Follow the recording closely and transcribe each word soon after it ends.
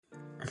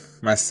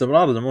مع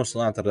استمرار نمو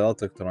صناعة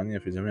الرياضات الإلكترونية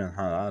في جميع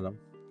أنحاء العالم،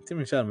 يتم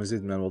إنشاء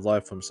المزيد من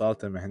الوظائف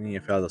والمسارات المهنية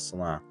في هذه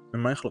الصناعة،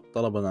 مما يخلق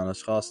طلبًا على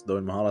الأشخاص ذوي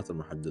المهارات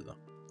المحددة.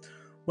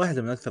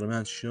 واحدة من أكثر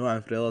المهن شيوعًا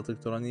في الرياضات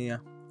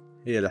الإلكترونية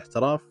هي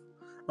الاحتراف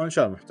أو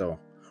إنشاء المحتوى.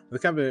 إذا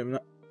كان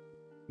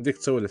بدك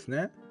تسوي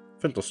الاثنين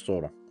فأنت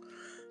أسطورة.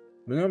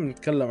 من يوم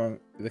نتكلم عن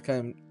إذا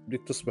كان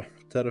بدك تصبح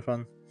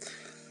محترفًا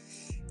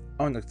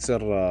أو إنك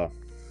تصير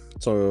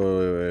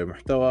تسوي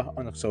محتوى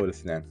أو إنك تسوي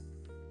الاثنين.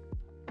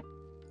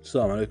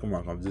 السلام عليكم،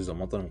 معكم عبد العزيز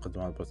المطري،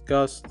 مقدم هذا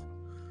البودكاست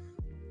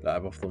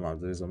لاعب أفضل مع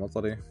عبد العزيز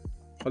المطري.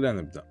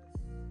 خلينا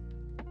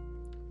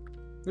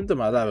نبدأ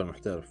مع لاعب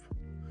المحترف.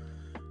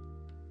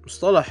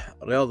 مصطلح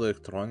رياضي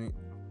إلكتروني،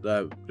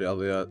 لاعب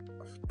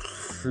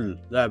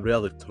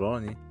رياضي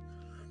إلكتروني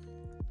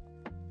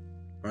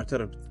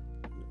معترف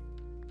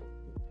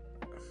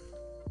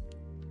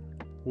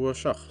هو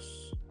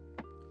شخص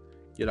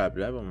يلعب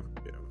لعبة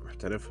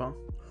محترفها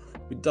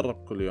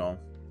ويتدرب كل يوم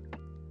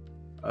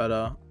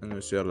على إنه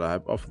يصير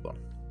لاعب أفضل.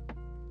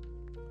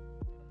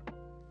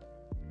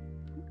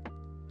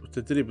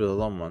 والتدريب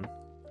يتضمن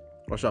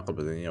الرشاقة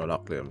البدنية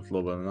والعقلية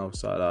المطلوبة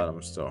للمنافسة على أعلى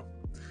مستوى.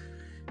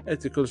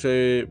 يأتي كل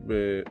شيء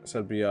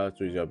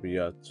بسلبيات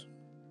وإيجابيات.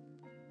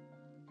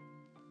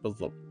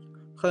 بالضبط،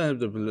 خلينا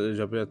نبدأ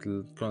بالإيجابيات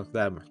لكونك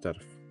لاعب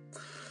محترف.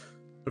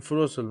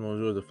 الفلوس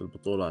الموجودة في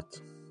البطولات،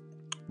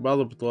 بعض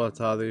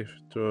البطولات هذه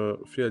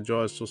فيها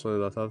جوائز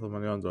توصل إلى 3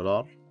 مليون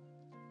دولار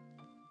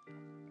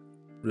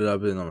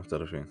للاعبين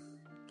المحترفين.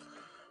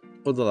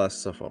 قدرة على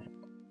السفر،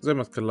 زي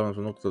ما تكلمنا في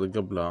النقطة اللي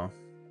قبلها،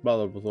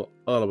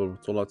 أغلب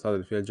البطولات هذه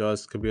اللي فيها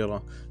جوائز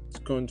كبيرة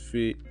تكون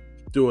في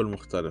دول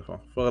مختلفة،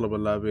 فأغلب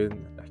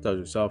اللاعبين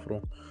يحتاجوا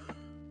يسافروا،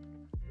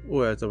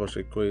 ويعتبر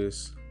شيء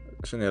كويس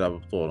عشان يلعب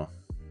بطولة.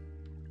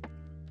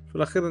 في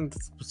الأخير أنت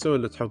بتسوي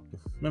اللي تحبه،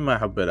 مين ما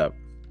يحب يلعب،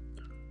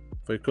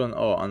 فيكون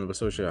أنا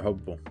بسوي شيء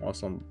أحبه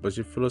وأصلا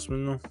بجيب فلوس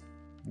منه.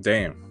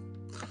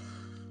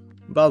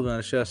 بعض من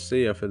الأشياء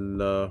السيئة في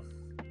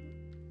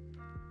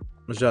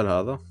المجال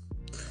هذا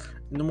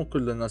إنه مو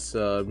كل الناس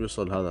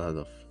بيوصل هذا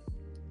الهدف.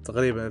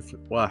 تقريبا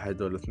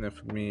 1 ولا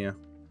 2%،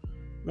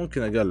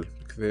 ممكن أقل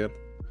بكثير،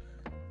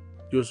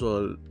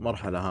 يوصل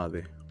المرحلة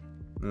هذه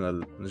من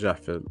النجاح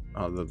في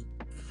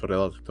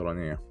الرياضات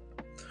الإلكترونية،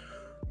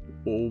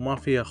 وما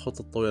فيها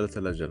خطط طويلة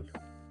الأجل.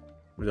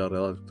 مجال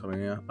الرياضات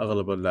الإلكترونية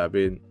أغلب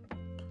اللاعبين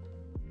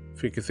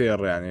في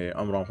كثير يعني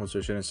عمرهم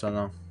 25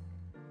 سنة،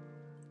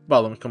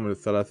 بعضهم يكمل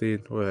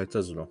 30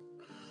 ويعتزلوا،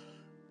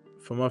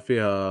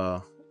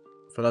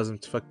 فلازم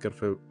تفكر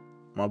في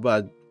ما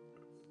بعد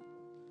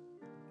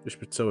إيش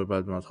بتسوي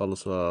بعد ما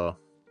تخلص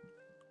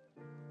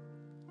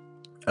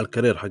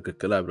الكارير حقك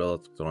كلاعب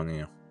رياضات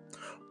إلكترونية.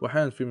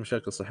 وأحيانا في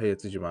مشاكل صحية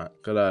تيجي مع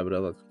كلاعب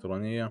رياضات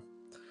إلكترونية،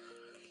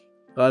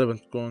 غالبا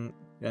تكون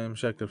يعني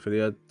مشاكل في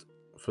اليد.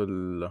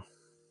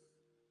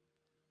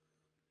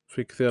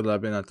 في كثير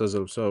لاعبين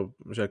اعتزلوا بسبب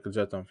مشاكل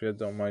جاتهم في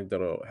يدهم وما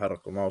يقدروا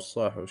يحركوا ماوس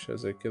صح وشيء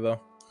زي كذا.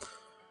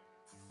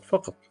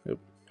 فقط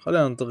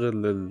خلينا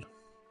ننتقل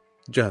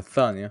للجهة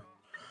الثانية،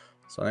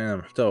 صانعين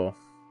المحتوى.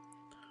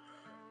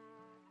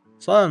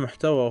 صانع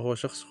المحتوى هو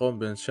شخص يقوم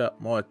بإنشاء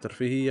مواد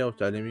ترفيهية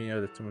وتعليمية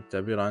يتم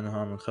التعبير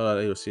عنها من خلال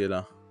أي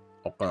وسيلة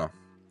أو قناة.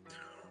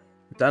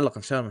 يتعلق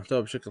إنشاء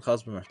المحتوى بشكل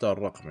خاص بالمحتوى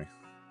الرقمي،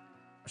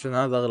 عشان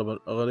هذا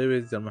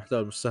أغلبية المحتوى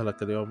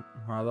المستهلك اليوم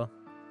هذا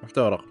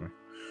محتوى رقمي،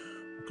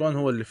 وكون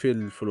هو اللي فيه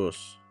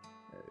الفلوس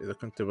إذا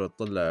كنت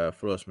بتطلع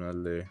فلوس من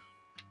اللي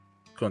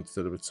كنت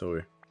اللي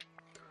بتسويه.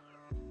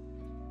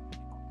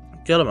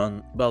 نتكلم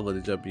عن بعض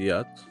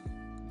الإيجابيات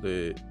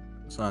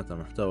لصناعة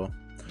المحتوى.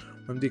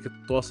 يمديك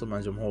تتواصل مع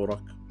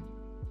جمهورك،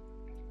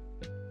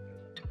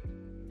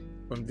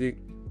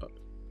 يمديك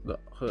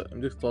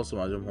تتواصل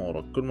مع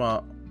جمهورك كل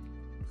ما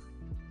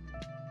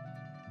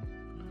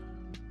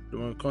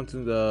لما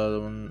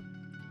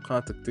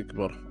قناتك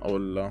تكبر أو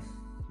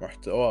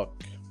محتواك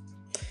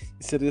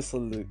يصير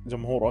يصل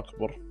لجمهور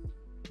أكبر.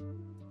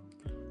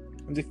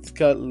 يمديك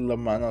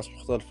تتكلم مع ناس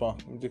مختلفة،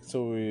 يمديك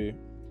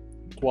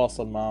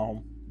تواصل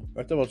معهم،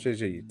 يعتبر شيء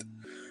جيد.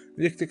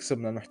 يمديك تكسب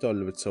من المحتوى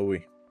اللي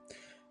بتسويه.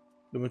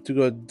 لما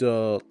تقعد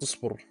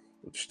تصبر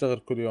وتشتغل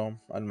كل يوم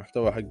على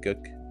المحتوى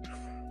حقك،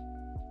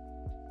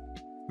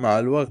 مع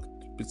الوقت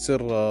بتصير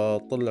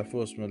تطلع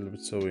فلوس من اللي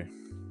بتسويه.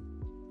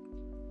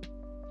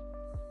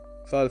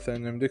 ثالثا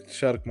إن يمديك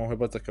تشارك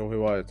موهبتك أو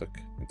هوايتك.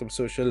 أنت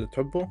بتسوي الشيء اللي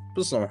تحبه،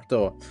 بتصنع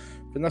محتوى،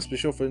 فالناس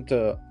بيشوفوا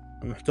أنت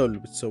المحتوى اللي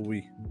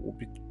بتسويه،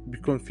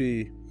 وبيكون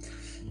فيه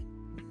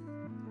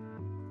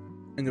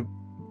إنه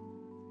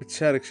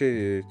بتشارك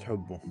شيء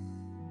تحبه،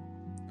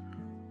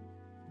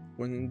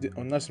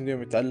 والناس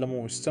يمديهم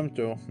يتعلموا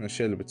ويستمتعوا من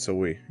الشيء اللي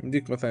بتسويه.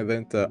 يمديك مثلا إذا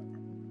أنت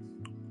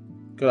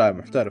كلاعب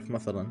محترف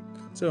مثلا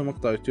تسوي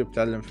مقطع يوتيوب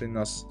تعلم فيه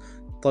الناس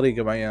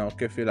طريقة معينة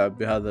وكيف يلعب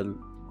بهذا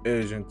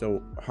الايجنت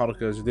أو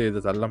حركة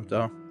جديدة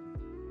تعلمتها،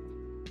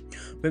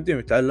 فيبدأوا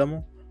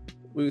يتعلموا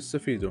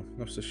ويستفيدوا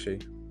نفس الشيء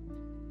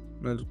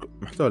من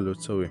المحتوى اللي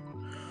بتسويه.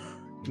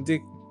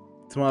 يمديك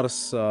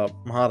تمارس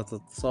مهارة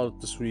الاتصال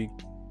والتسويق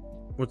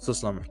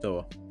وتصنع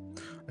محتوى.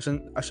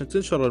 عشان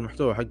تنشر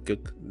المحتوى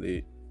حقك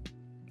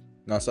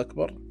لناس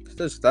أكبر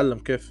تحتاج تتعلم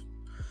كيف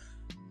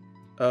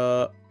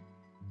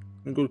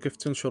نقول كيف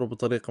تنشره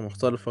بطريقة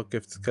مختلفة،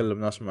 كيف تتكلم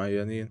ناس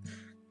معينين،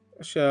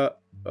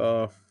 أشياء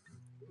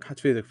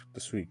حتفيدك في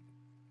التسويق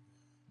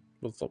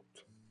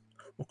بالضبط.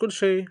 وكل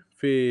شيء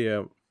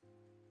في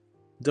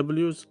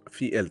W's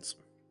في L's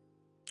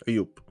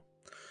عيوب.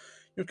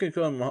 يمكن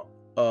يكون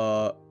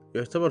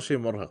يعتبر شيء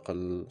مرهق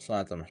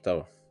لصناعة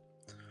المحتوى،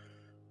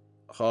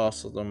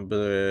 خاصة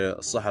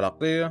بالصحة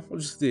العقلية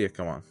والجسدية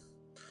كمان.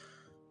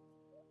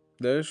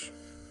 ليش؟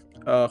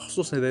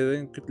 خصوصا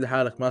إذا كنت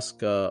لحالك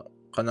ماسك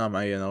قناة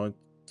معينة وانت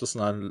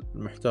تصنع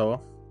المحتوى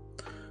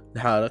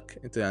لحالك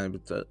انت، يعني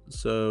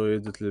بتسوي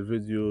إديت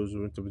للفيديوز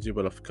وانت بتجيب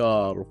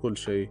الأفكار وكل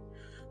شيء،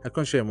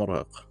 هيكون شيء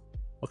مرهق،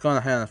 وكمان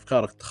أحيانا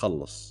أفكارك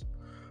تخلص.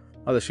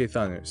 هذا شيء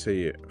ثاني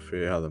سيء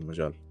في هذا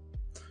المجال.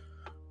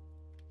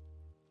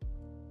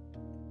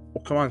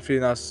 وكمان في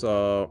ناس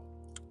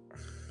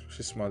شو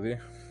اسمه ذي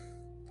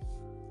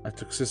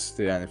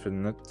التوكسيستي يعني في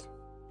النت،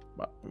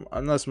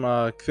 الناس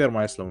ما كثير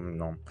ما يسلموا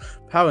منهم.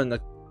 حاول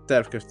انك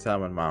تعرف كيف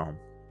تتعامل معهم.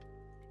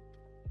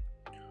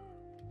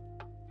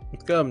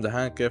 نتكلم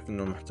دحين كيف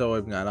انه المحتوى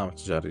يبني علامة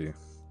تجارية.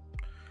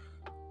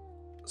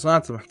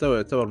 صناعة المحتوى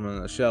يعتبر من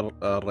الاشياء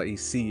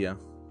الرئيسية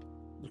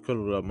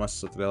لكل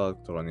مؤسسة رياضات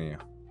الكترونية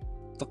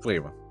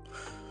تقريبا.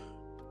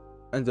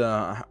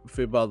 عندنا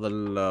في بعض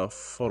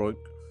الفرق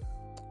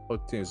او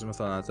التيمز،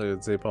 مثلا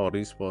اعتقد زي باور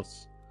اي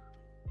سبورتس،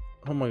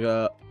 هم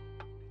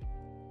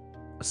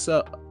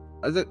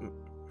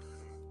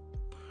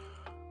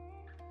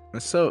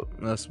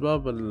من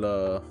أسباب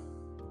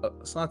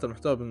صناعة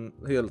المحتوى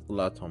هي اللي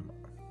طلعتهم.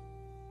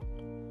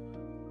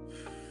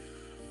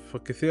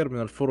 فكثير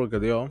من الفرق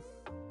اليوم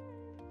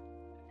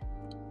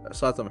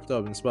صناعة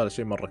المحتوى بالنسبة له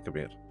شيء مرة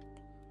كبير.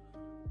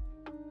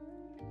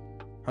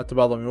 حتى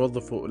بعضهم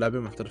يوظفوا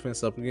لاعبين محترفين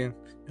سابقين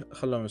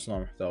خلهم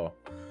يصنعوا محتوى.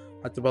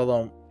 حتى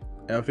بعضهم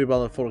يعني في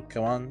بعض الفرق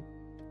كمان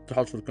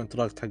تحط في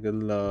الكونتراكت حق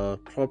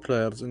البرو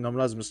بلايرز انهم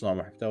لازم يصنعوا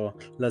محتوى،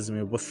 لازم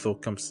يبثوا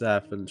كم ساعة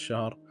في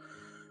الشهر.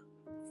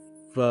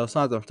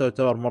 فصناعة المحتوى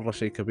تعتبر مرة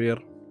شيء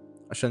كبير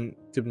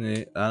عشان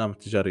تبني علامة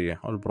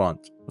تجارية أو البراند،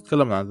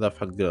 وتكلمنا عن ذا في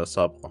حلقة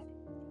سابقة.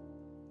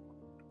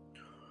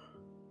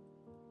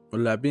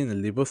 واللاعبين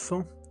اللي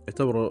يبثوا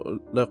يعتبروا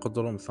لا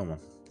يقدرون ثمن،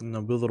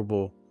 إنهم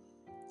بيضربوا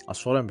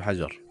عصفورين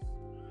بحجر.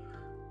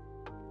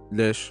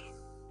 ليش؟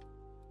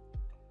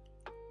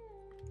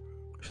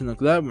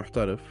 عشانك لاعب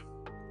محترف،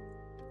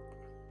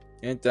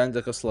 يعني أنت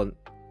عندك أصلا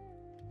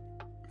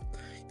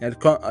يعني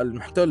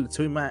المحتوى اللي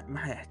تسويه ما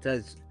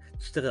حيحتاج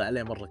تشتغل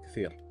عليه مرة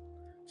كثير،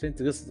 عشان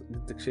أنت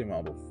قصدك شيء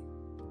معروف.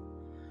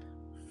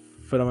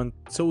 فلما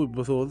تسوي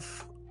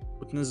بثوث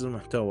وتنزل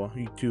محتوى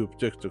يوتيوب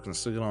تيك توك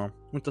انستغرام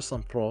وانت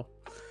اصلا برو،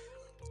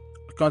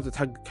 الكونتنت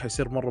حقك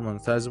حيصير مرة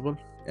مونتايزبل،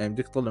 يعني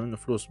بدك تطلع منه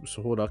فلوس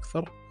بسهولة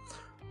اكثر.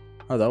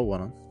 هذا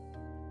اولا.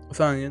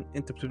 وثانيا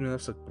انت بتبني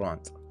نفسك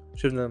براند.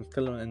 شفنا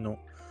نتكلم انه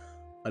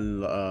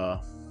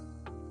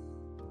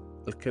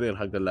الكارير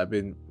حق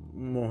اللاعبين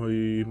مو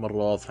هي مرة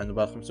واضحة، انه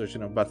بعد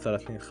 25 او بعد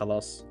 30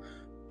 خلاص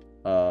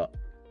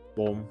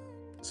بوم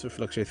يصير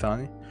لك شيء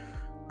ثاني.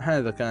 الحين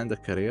اذا كان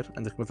عندك كارير،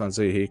 عندك مثلا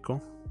زي هيكو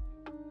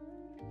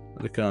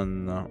اللي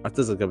كان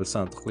اعتزل قبل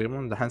سنة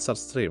تقريبا، دحين صار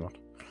ستريمر.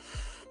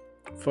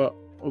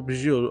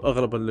 وبيجيوا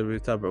اغلب اللي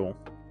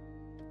بيتابعوه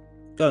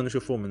كانوا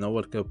يشوفوه من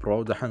اول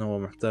كبرو، دحين هو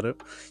محترف،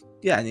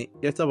 يعني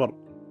يعتبر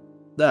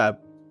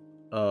لاعب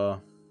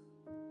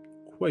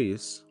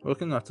كويس،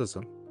 ولكنه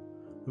اعتزل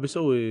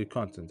بيسوي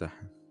كونتنت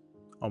دحين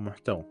او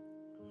محتوى.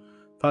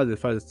 فهذه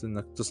فائدة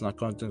انك تصنع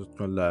كونتنت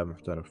وتكون لاعب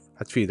محترف،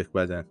 حتفيدك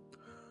بعدين،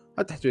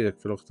 حتى حتفيدك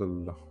في الوقت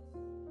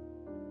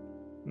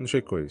انه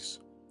شيء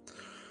كويس.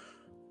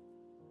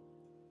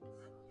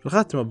 في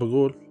الخاتمة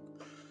بقول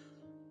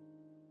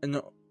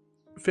انه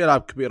في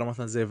العاب كبيرة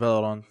مثلا زي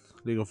فالورانت،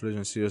 ليج اوف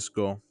ليجندز، سي اس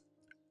جو،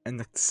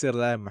 انك تصير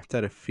لاعب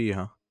محترف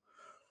فيها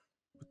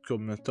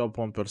تكون من التوب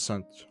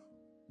 1%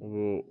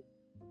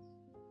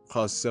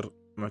 وخلاص يصير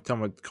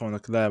معتمد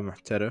كونك لاعب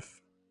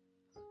محترف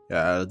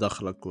يعني على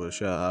دخلك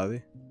والاشياء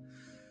هذه،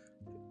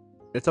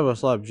 يعتبر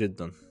صعب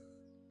جدا.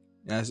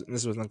 يعني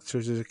نسبة انك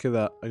تشوف زي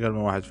كذا اقل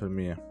من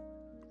 1%.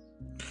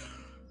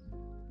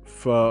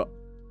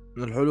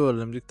 فمن الحلول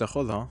اللي بدك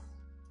تاخذها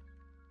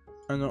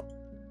انه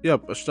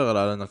اشتغل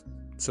على انك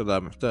تصير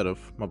لاعب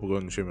محترف. ما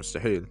بقول انه شيء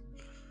مستحيل،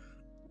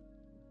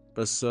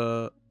 بس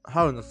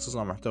حاول انك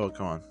تصنع محتوى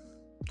كمان،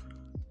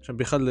 عشان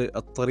بيخلي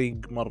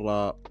الطريق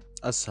مرة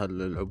اسهل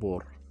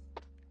للعبور.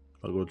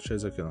 اقول شيء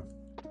زي كذا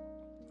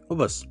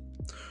وبس.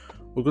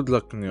 وجود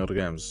لك من يور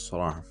جيمز.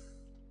 صراحة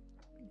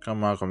كان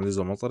معكم عزيز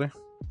المطري،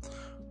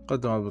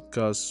 قدم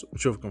البودكاست،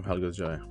 وشوفكم في الحلقة الجاية.